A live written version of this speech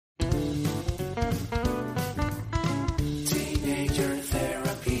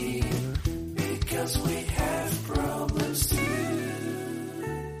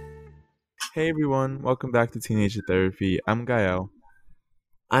Hey everyone, welcome back to Teenager Therapy. I'm Gael,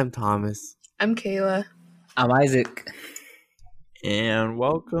 I'm Thomas. I'm Kayla. I'm Isaac. and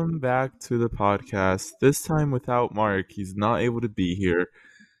welcome back to the podcast. This time without Mark, he's not able to be here.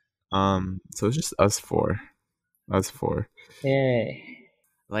 So it's just us four. Us four. Yay.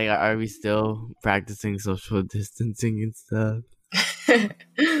 Like, are we still practicing social distancing and stuff?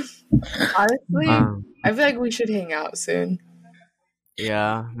 Honestly, Um, I feel like we should hang out soon.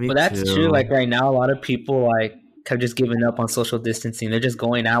 yeah, me But that's too. true. Like right now, a lot of people have just given up on social distancing. They're just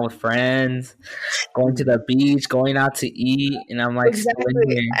going out with friends, going to the beach, going out to eat, and I'm like still in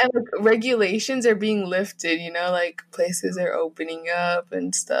Exactly. here. And like, regulations are being lifted, like places are opening up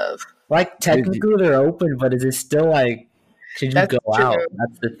and stuff. Like technically they're open, but is it still like should you That's go true. out?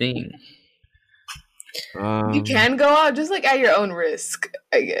 That's the thing. You can go out just like at your own risk,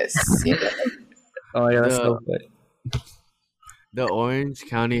 I guess. Oh yeah, that's The- so good. The Orange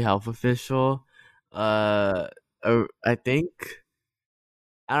County health official, I think,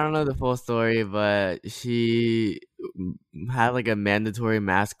 I don't know the full story, but she had like a mandatory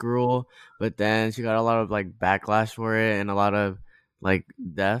mask rule, but then she got a lot of like backlash for it and a lot of like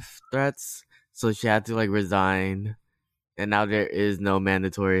death threats, so she had to like resign, and now there is no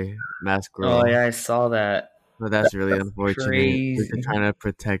mandatory mask rule. Oh yeah, I saw that. So that's really unfortunate. crazy. They're trying to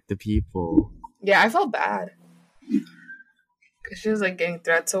protect the people. Yeah, I felt bad. Because she was like getting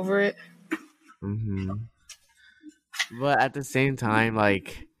threats over it. But at the same time,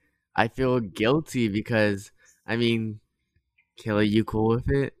 like, I feel guilty because, I mean, Kayla, you cool with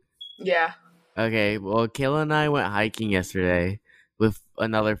it? Yeah. Okay, well, Kayla and I went hiking yesterday with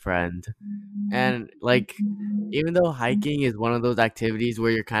another friend. And, like, even though hiking is one of those activities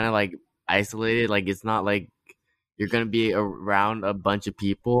where you're kind of, like, isolated, like, it's not like you're going to be around a bunch of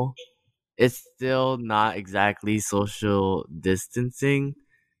people, it's still not exactly social distancing,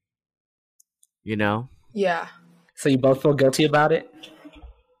 you know? Yeah. So you both feel guilty about it?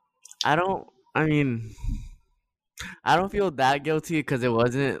 I don't feel that guilty because it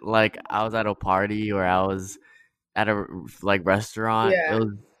wasn't like I was at a party or I was at a like restaurant. Yeah. It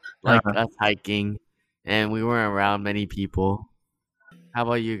was like us hiking and we weren't around many people. How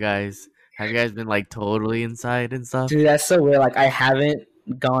about you guys? Have you guys been like totally inside and stuff? Dude, that's so weird. Like I haven't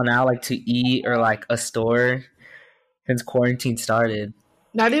gone out like to eat or like a store since quarantine started.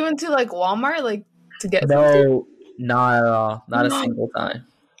 Not even to like Walmart, like to get something? No, not at all. Not a No. single time.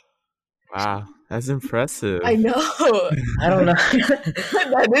 Wow, that's impressive. I know. I don't know.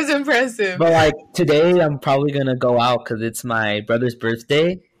 That is impressive. But like today, I'm probably gonna go out because it's my brother's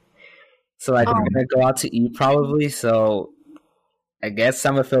birthday. So like I'm gonna go out to eat probably. So I guess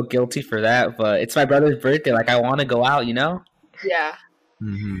I'm gonna feel guilty for that. But it's my brother's birthday. Like I want to go out, you know. Yeah.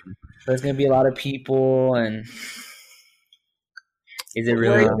 Mm-hmm. There's gonna be a lot of people, and is it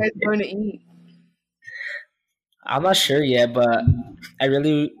Where are really? you guys going to eat? I'm not sure yet, but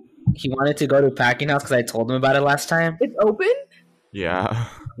he wanted to go to Packing House because I told him about it last time. It's open? Yeah.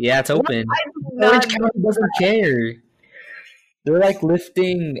 Yeah, it's open. I did Orange not County doesn't care. They're like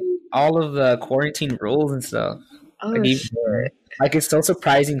lifting all of the quarantine rules and stuff. Oh, Like, even- shit. like it's so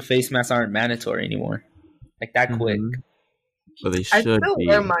surprising face masks aren't mandatory anymore. Like that quick. Mhm. But they I should still be.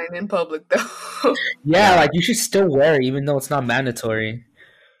 wear mine in public though. Yeah, like you should still wear it even though it's not mandatory.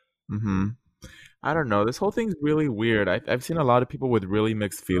 Mm-hmm. I don't know. This whole thing's really weird. I've seen a lot of people with really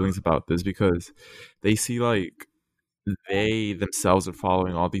mixed feelings about this because they see like they themselves are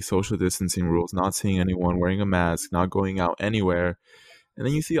following all these social distancing rules, not seeing anyone, wearing a mask, not going out anywhere. And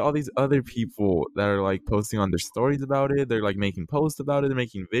then you see all these other people that are like posting on their stories about it. They're like making posts about it. They're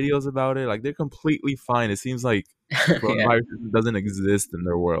making videos about it. Like they're completely fine. It seems like Yeah. coronavirus doesn't exist in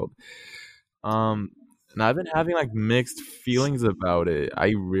their world. And I've been having like mixed feelings about it.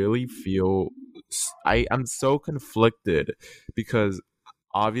 I really feel I'm so conflicted because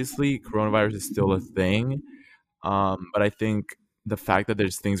obviously coronavirus is still a thing. But I think the fact that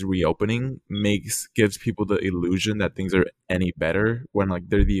there's things reopening gives people the illusion that things are any better when like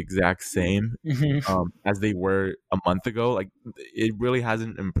they're the exact same Mhm. as they were a month ago. Like it really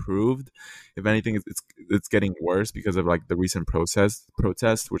hasn't improved. If anything, it's getting worse because of like the recent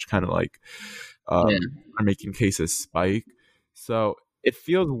protests, which kind of like Yeah. are making cases spike. So it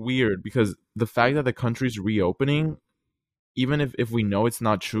feels weird because the fact that the country's reopening, even if we know it's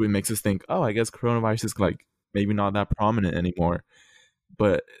not true, it makes us think, oh, I guess coronavirus is like maybe not that prominent anymore.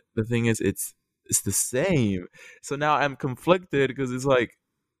 But the thing is, it's the same. So now I'm conflicted because it's like,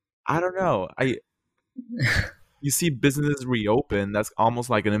 I don't know. You see businesses reopen, that's almost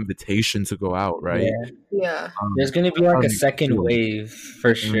like an invitation to go out, right? Yeah. Yeah. There's gonna be like a Um, second sure. wave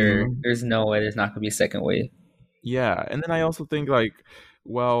for sure. Mhm. There's no way there's not gonna be a second wave. Yeah, and then I also think like,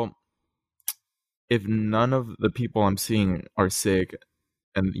 well, if none of the people I'm seeing are sick,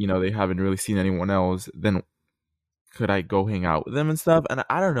 and they haven't really seen anyone else, then could I go hang out with them and stuff? And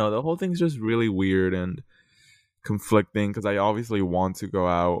I don't know. The whole thing's just really weird and conflicting because I obviously want to go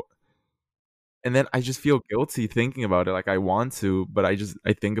out, and then I just feel guilty thinking about it. Like I want to, but I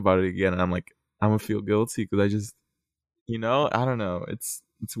think about it again, and I'm like, I'm gonna feel guilty because I just, I don't know. It's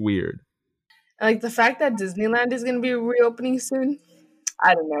weird. Like the fact that Disneyland is going to be reopening soon.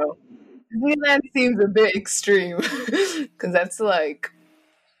 I don't know. Disneyland seems a bit extreme because that's like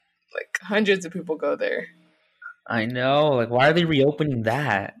hundreds of people go there. I know. Like, why are they reopening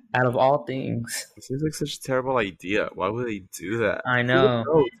that out of all things? It seems like such a terrible idea. Why would they do that? I know.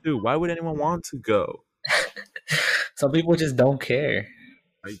 Who would go, too? Why would anyone want to go? Some people just don't care.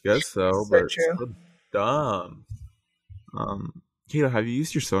 I guess so, So but true. it's so dumb. Kayla, have you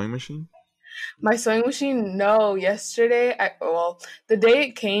used your sewing machine? My sewing machine, no. Yesterday, the day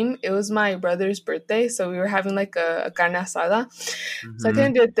it came, it was my brother's birthday, so we were having like a carne asada. So I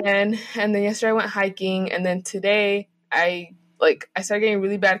couldn't do it then. And then yesterday I went hiking, and then today I started getting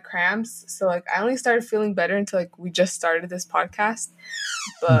really bad cramps. So like I only started feeling better until like we just started this podcast.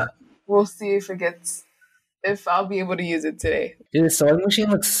 But we'll see if I'll be able to use it today. Dude, the sewing machine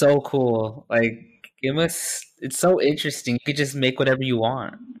looks so cool. Like, it's so interesting. You could just make whatever you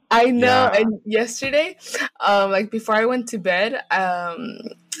want. I know. Yeah. And yesterday, like before I went to bed,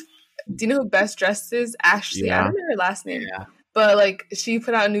 do you know who Best Dressed is? Ashley. I Yeah. don't know her last name. Yeah. But like she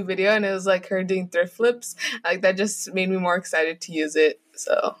put out a new video and it was like her doing thrift flips. Like that just made me more excited to use it.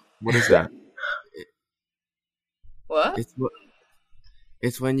 So What is that? what?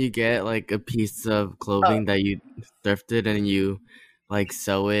 It's when you get like a piece of clothing that you thrifted and you like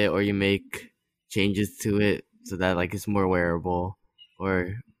sew it or you make changes to it so that like it's more wearable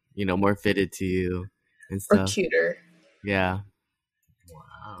or more fitted to you and Or stuff. cuter. Yeah,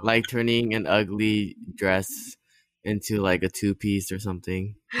 Wow. like turning an ugly dress into like a 2-piece or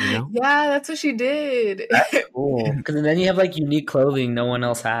something. Yeah, that's what she did. Cool. Because then you have like unique clothing no one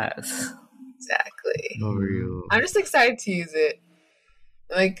else has. Exactly. Oh, real. I'm just excited to use it.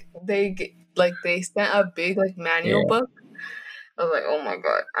 Like they sent a big like manual book. I was like, oh my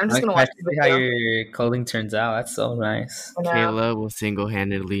god! I'm just gonna watch the see how video. your clothing turns out. That's so nice. I know. Kayla will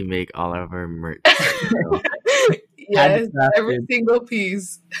single-handedly make all of our merch. Yes, Handcrafted. every single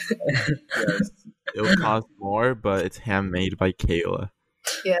piece. Yes. It'll cost more, but it's handmade by Kayla.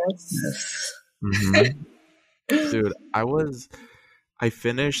 Yes. Mhm. Dude, I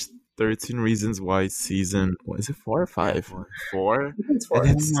finished 13 Reasons Why season, what is it, 4 or 5? 4? It's for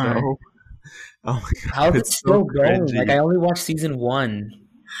And it's Oh my. so, oh my god, How's it it's still so going? cringy. Like, I only watched season 1.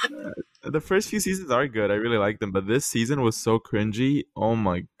 The first few seasons are good. I really like them, but this season was so cringy. Oh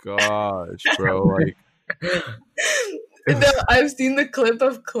my gosh, bro! Like, No, I've seen the clip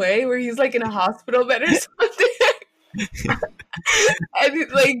of Clay where he's like in a hospital bed or something.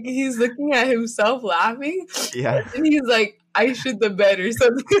 And he's looking at himself laughing. yeah, And he's like, I should the bed or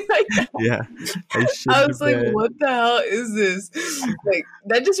something like that. yeah. I was like, what the hell is this? Like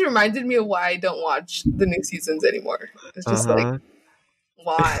that just reminded me of why I don't watch the new seasons anymore. It's just like,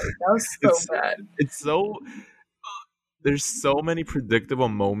 why? That was so It's- bad. It's so. There's so many predictable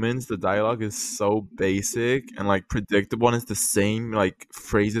moments. The dialogue is so basic and like predictable, and it's the same like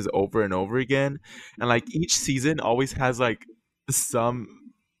phrases over and over again. And like each season always has like some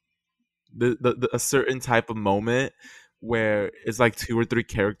a certain type of moment where it's like 2 or 3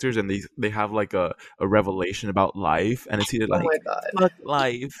 characters and they have like a revelation about life, and it's either Oh like my god. fuck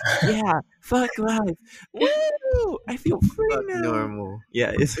life, yeah, fuck life, woo, I feel free Fuck now. normal.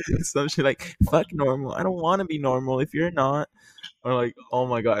 Yeah, it's some shit like fuck normal. I don't want to be normal if you're not. Or like, oh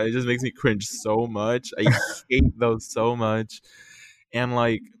my god, it just makes me cringe so much. I hate those so much. And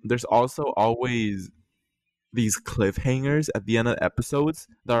like, there's also always these cliffhangers at the end of episodes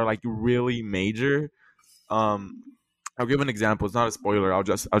that are like really major. I'll give an example. It's not a spoiler. I'll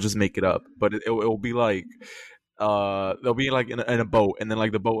just make it up. But it will be like they'll be like in a boat, and then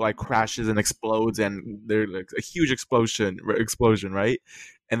like the boat like crashes and explodes, and there's like a huge explosion, right?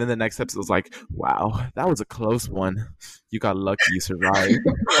 And then the next episode is like, wow, that was a close one. You got lucky, you survived.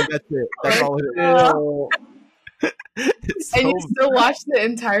 Like, that's it. That's all it is. It's And so you still watch the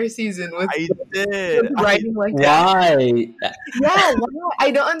entire season with I did. writing like that. Why? Yeah, why?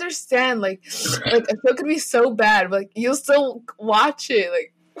 I don't understand. Like I feel it could be so bad, but like you'll still watch it.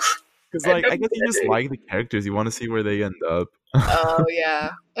 Like, Because like I guess you just like the characters. You want to see where they end up. oh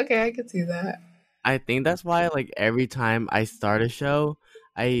yeah, okay, I could see that. I think that's why like every time I start a show,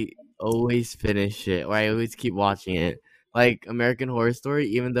 I always finish it or I always keep watching it. Like American Horror Story,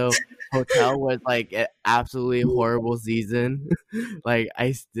 even though Hotel was like an absolutely horrible season, like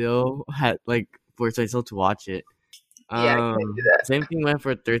I still had like force myself to watch it. Yeah, I can't do that. Same thing went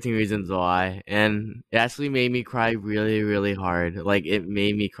for 13 Reasons Why, and it actually made me cry really, really hard. Like, it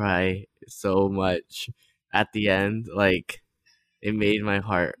made me cry so much at the end. Like, it made my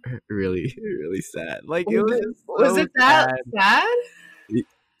heart really, really sad. Like, it was just Was so it that sad. sad?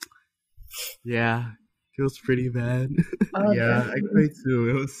 Yeah, it was pretty bad. Oh, Yeah, I cried too.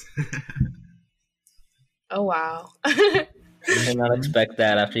 It was. Oh wow. I did not expect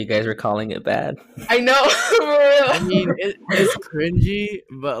that after you guys were calling it bad. I know, for real. I mean, it's cringy,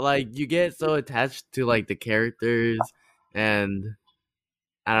 but like you get so attached to like the characters, and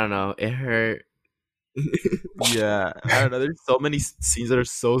I don't know, it hurt. Yeah, I don't know. There's so many scenes that are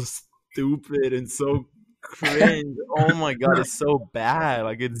so stupid and so cringe. Oh my god, it's so bad.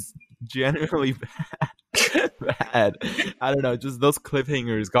 Like, it's genuinely bad. I don't know. Just those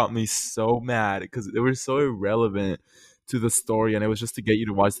cliffhangers got me so mad because they were so irrelevant to the story, and it was just to get you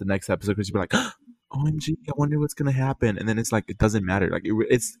to watch the next episode because you'd be like, "OMG, I wonder what's gonna happen," and then it's like it doesn't matter. Like,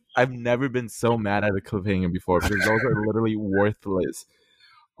 it's I've never been so mad at a cliffhanger before because those are literally worthless.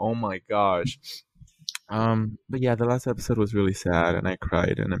 Oh my gosh. But yeah, the last episode was really sad, and I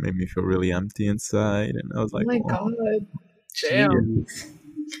cried, and it made me feel really empty inside, and I was Oh like, my "Oh, god. Damn.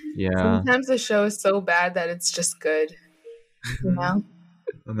 yeah." Sometimes the show is so bad that it's just good. You know?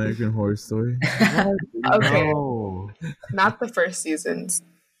 American Horror Story. Okay. No. Not the first seasons.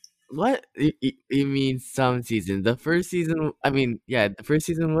 What? You mean some season? The first season, I mean, yeah, the first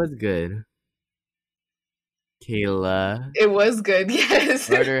season was good. Kayla, It was good, yes.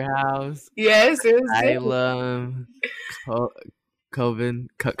 Murder House, Yes, it was good. Asylum, Coven,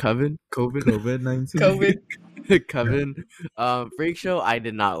 COVID-19. COVID. Coven, Freak Show. I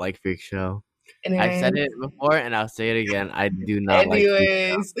did not like Freak Show. Anyway. I said it before, and I'll say it again. I do not like Freak Show.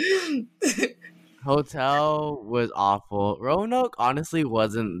 Anyways. Hotel was awful. Roanoke honestly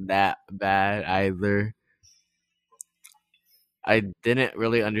wasn't that bad either. I didn't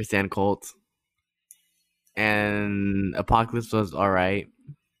really understand cults. And Apocalypse was alright.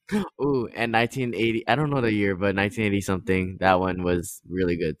 Ooh, and 1980, I don't know the year, but 1980 something, that one was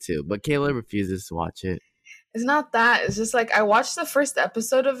really good too. But Kayla refuses to watch it. It's not that. It's just like I watched the first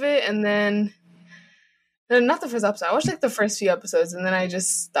episode of it and then no, not the first episode. I watched like the first few episodes and then I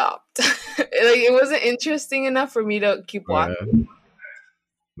just stopped. It wasn't interesting enough for me to keep watching.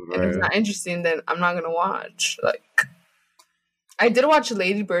 If it's not interesting, then I'm not gonna watch. Like, I did watch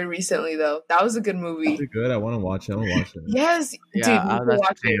Lady Bird recently though. That was a good movie. Is it good? I want to watch it. I want to watch it. Yes, Yeah, dude, I you was should watch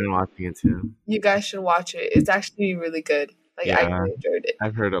actually it. watching it too. You guys should watch it. It's actually really good. Like, I Yeah. really enjoyed it.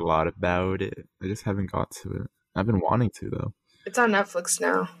 I've heard a lot about it. I just haven't got to it. I've been wanting to though. It's on Netflix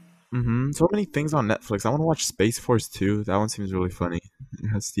now. So many things on Netflix. I want to watch Space Force 2. That one seems really funny. It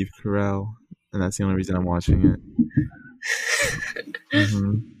has Steve Carell, and that's the only reason I'm watching it.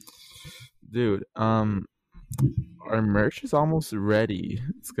 Dude, our merch is almost ready.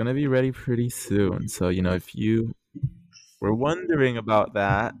 It's gonna be ready pretty soon. So, if you were wondering about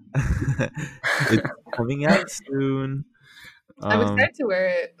that, it's coming out soon. I'm excited to wear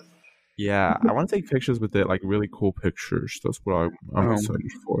it. Yeah, I want to take pictures with it, like really cool pictures. That's what I'm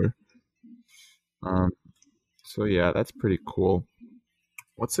excited for. So yeah, that's pretty cool.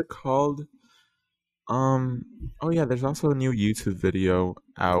 What's it called? Oh yeah, there's also a new YouTube video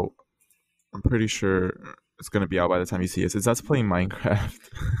out. I'm pretty sure it's gonna be out by the time you see it. It's us playing Minecraft.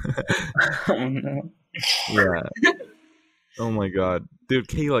 Oh no. Yeah. Oh my god, dude,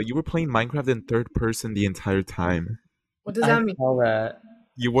 Kayla, you were playing Minecraft in third person the entire time. What does that mean? All that.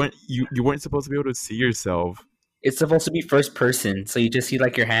 You weren't supposed to be able to see yourself. It's supposed to be first person, so you just see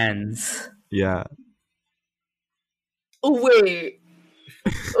like your hands. Yeah. Oh, wait.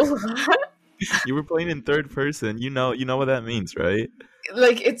 What? You were playing in third person. You know what that means, right?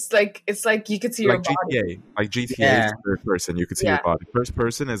 It's like you could see your Like body. GTA. Like GTA Yeah. is third person. You could see Yeah. your body. First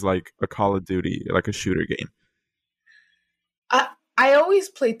person is like a Call of Duty, like a shooter game. I always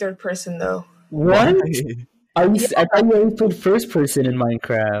play third person though. What? Why? I thought you always played first person in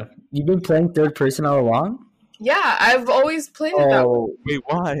Minecraft. You've been playing third person all along? Yeah, I've always played it that way. Oh. Wait,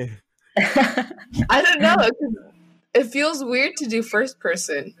 why? I don't know. 'Cause it feels weird to do first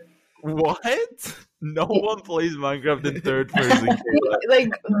person. What? No one plays Minecraft in third person. Kayla. Like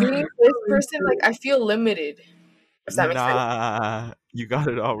being first person, like I feel limited. If that makes sense. Nah, you got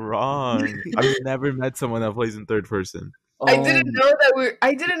it all wrong. I've never met someone that plays in third person. I didn't know that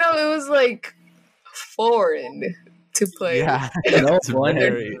I didn't know it was like foreign to play. Yeah, No it's wonder.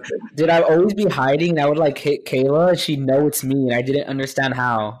 very. Did I always be hiding and I would like hit Kayla and she'd know it's me and I didn't understand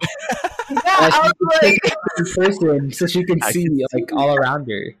how. Yeah, I was like, In person so she can I see can like all around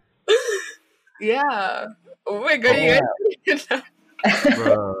her. yeah. Oh my god, Yeah. you guys.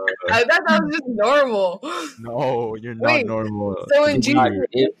 Bro. I thought that was just normal. No, you're not Wait, normal. So in It's GTA,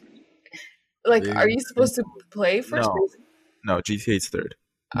 weird. like, are you supposed to play first No. person? No, GTA's third.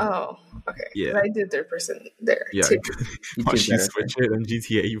 Oh, okay. 'Cause Yeah. I did third person there Yeah. too. Once you better switch it and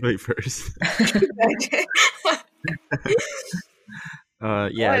GTA, you play first.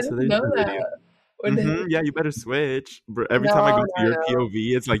 Yeah, I so didn't there's know the that. video. What the heck? Yeah, you better switch. Bro, every time I go No, to your no.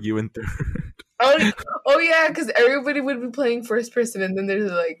 POV, it's like you in third. Oh yeah, because everybody would be playing first person, and then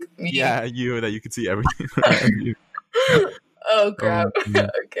there's like me. Yeah, you that you can see everything around you. Oh crap. yeah.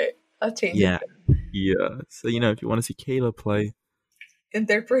 Okay, I'll change Yeah. it Yeah. So if you want to see Kayla play in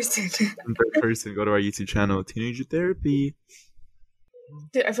third person. in third person, go to our YouTube channel, Teenager Therapy.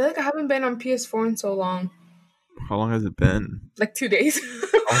 Dude, I feel like I haven't been on PS4 in so long. How long has it been? Like 2 days.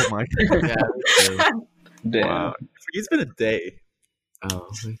 Oh my god. Yeah. Damn. Wow. It's been a day. Oh,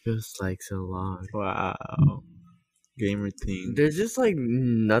 it feels like so long. Wow. Gamer thing. There's just like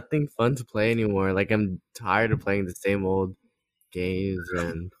nothing fun to play anymore. Like I'm tired of playing the same old games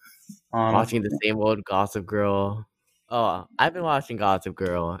and watching the same old Gossip Girl. Oh, I've been watching Gossip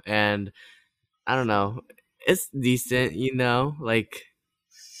Girl, and I don't know. It's decent, like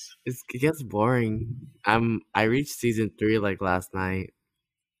it gets boring. I reached season 3 like last night.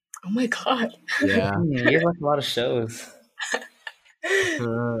 Oh my god. Yeah. You watch a lot of shows.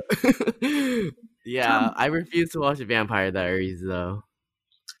 Yeah, I refuse to watch Vampire Diaries though.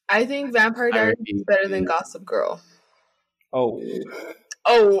 I think Vampire Diaries is better than Gossip Girl. Oh.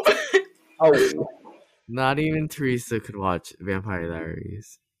 Oh. Oh. Not even Teresa could watch Vampire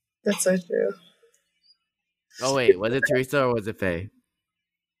Diaries. That's so true. Oh wait, was it Teresa or was it Faye?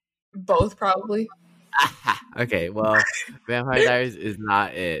 Both probably. Okay, well, Vampire Diaries is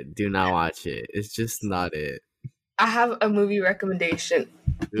not it. Do not watch it. It's just not it. I have a movie recommendation.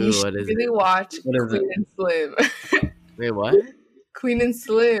 Ooh, You should really watch What is Queen and Slim. Wait, what? Queen and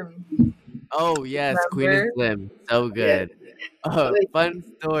Slim. Oh yes, Queen and Remember? Slim. So good. Fun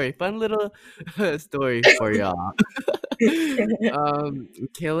story. Fun little story for y'all.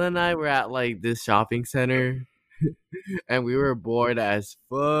 Kayla and I were at like this shopping center and we were bored as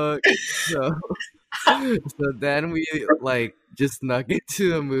fuck. So then we like just snuck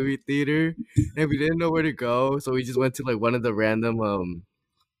into a movie theater and we didn't know where to go, so we just went to like one of the random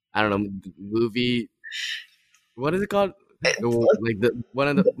I don't know, movie, what is it called? Like one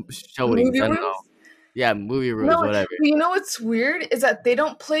of the showings. Movie I don't rooms? know. Yeah, movie rooms, No, whatever. you know what's weird is that they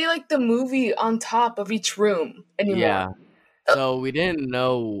don't play like the movie on top of each room anymore. Yeah. So we didn't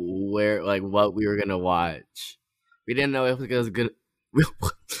know what we were gonna watch. We didn't know if it was gonna.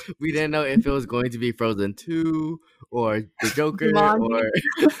 We didn't know if it was going to be Frozen 2 or The Joker,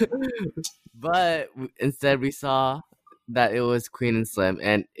 but instead we saw that it was Queen and Slim,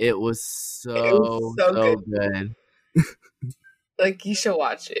 and it was so good. Like, you should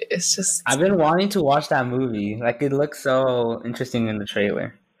watch it. It's just I've been wanting to watch that movie. Like, it looks so interesting in the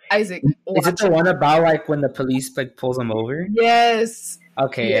trailer. Isaac. Is it the one about like when the police like pulls them over? Yes.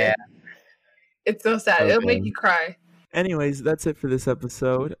 Okay, Yeah. It's so sad. It'll make Okay. you cry. Anyways, that's it for this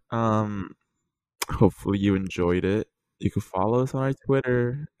episode. Hopefully you enjoyed it. You can follow us on our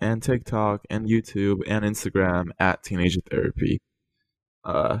Twitter and TikTok and YouTube and Instagram at Teenager Therapy.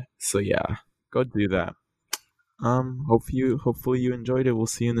 So yeah, go do that. Hopefully you enjoyed it. We'll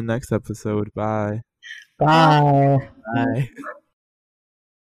see you in the next episode. Bye. Bye. Bye.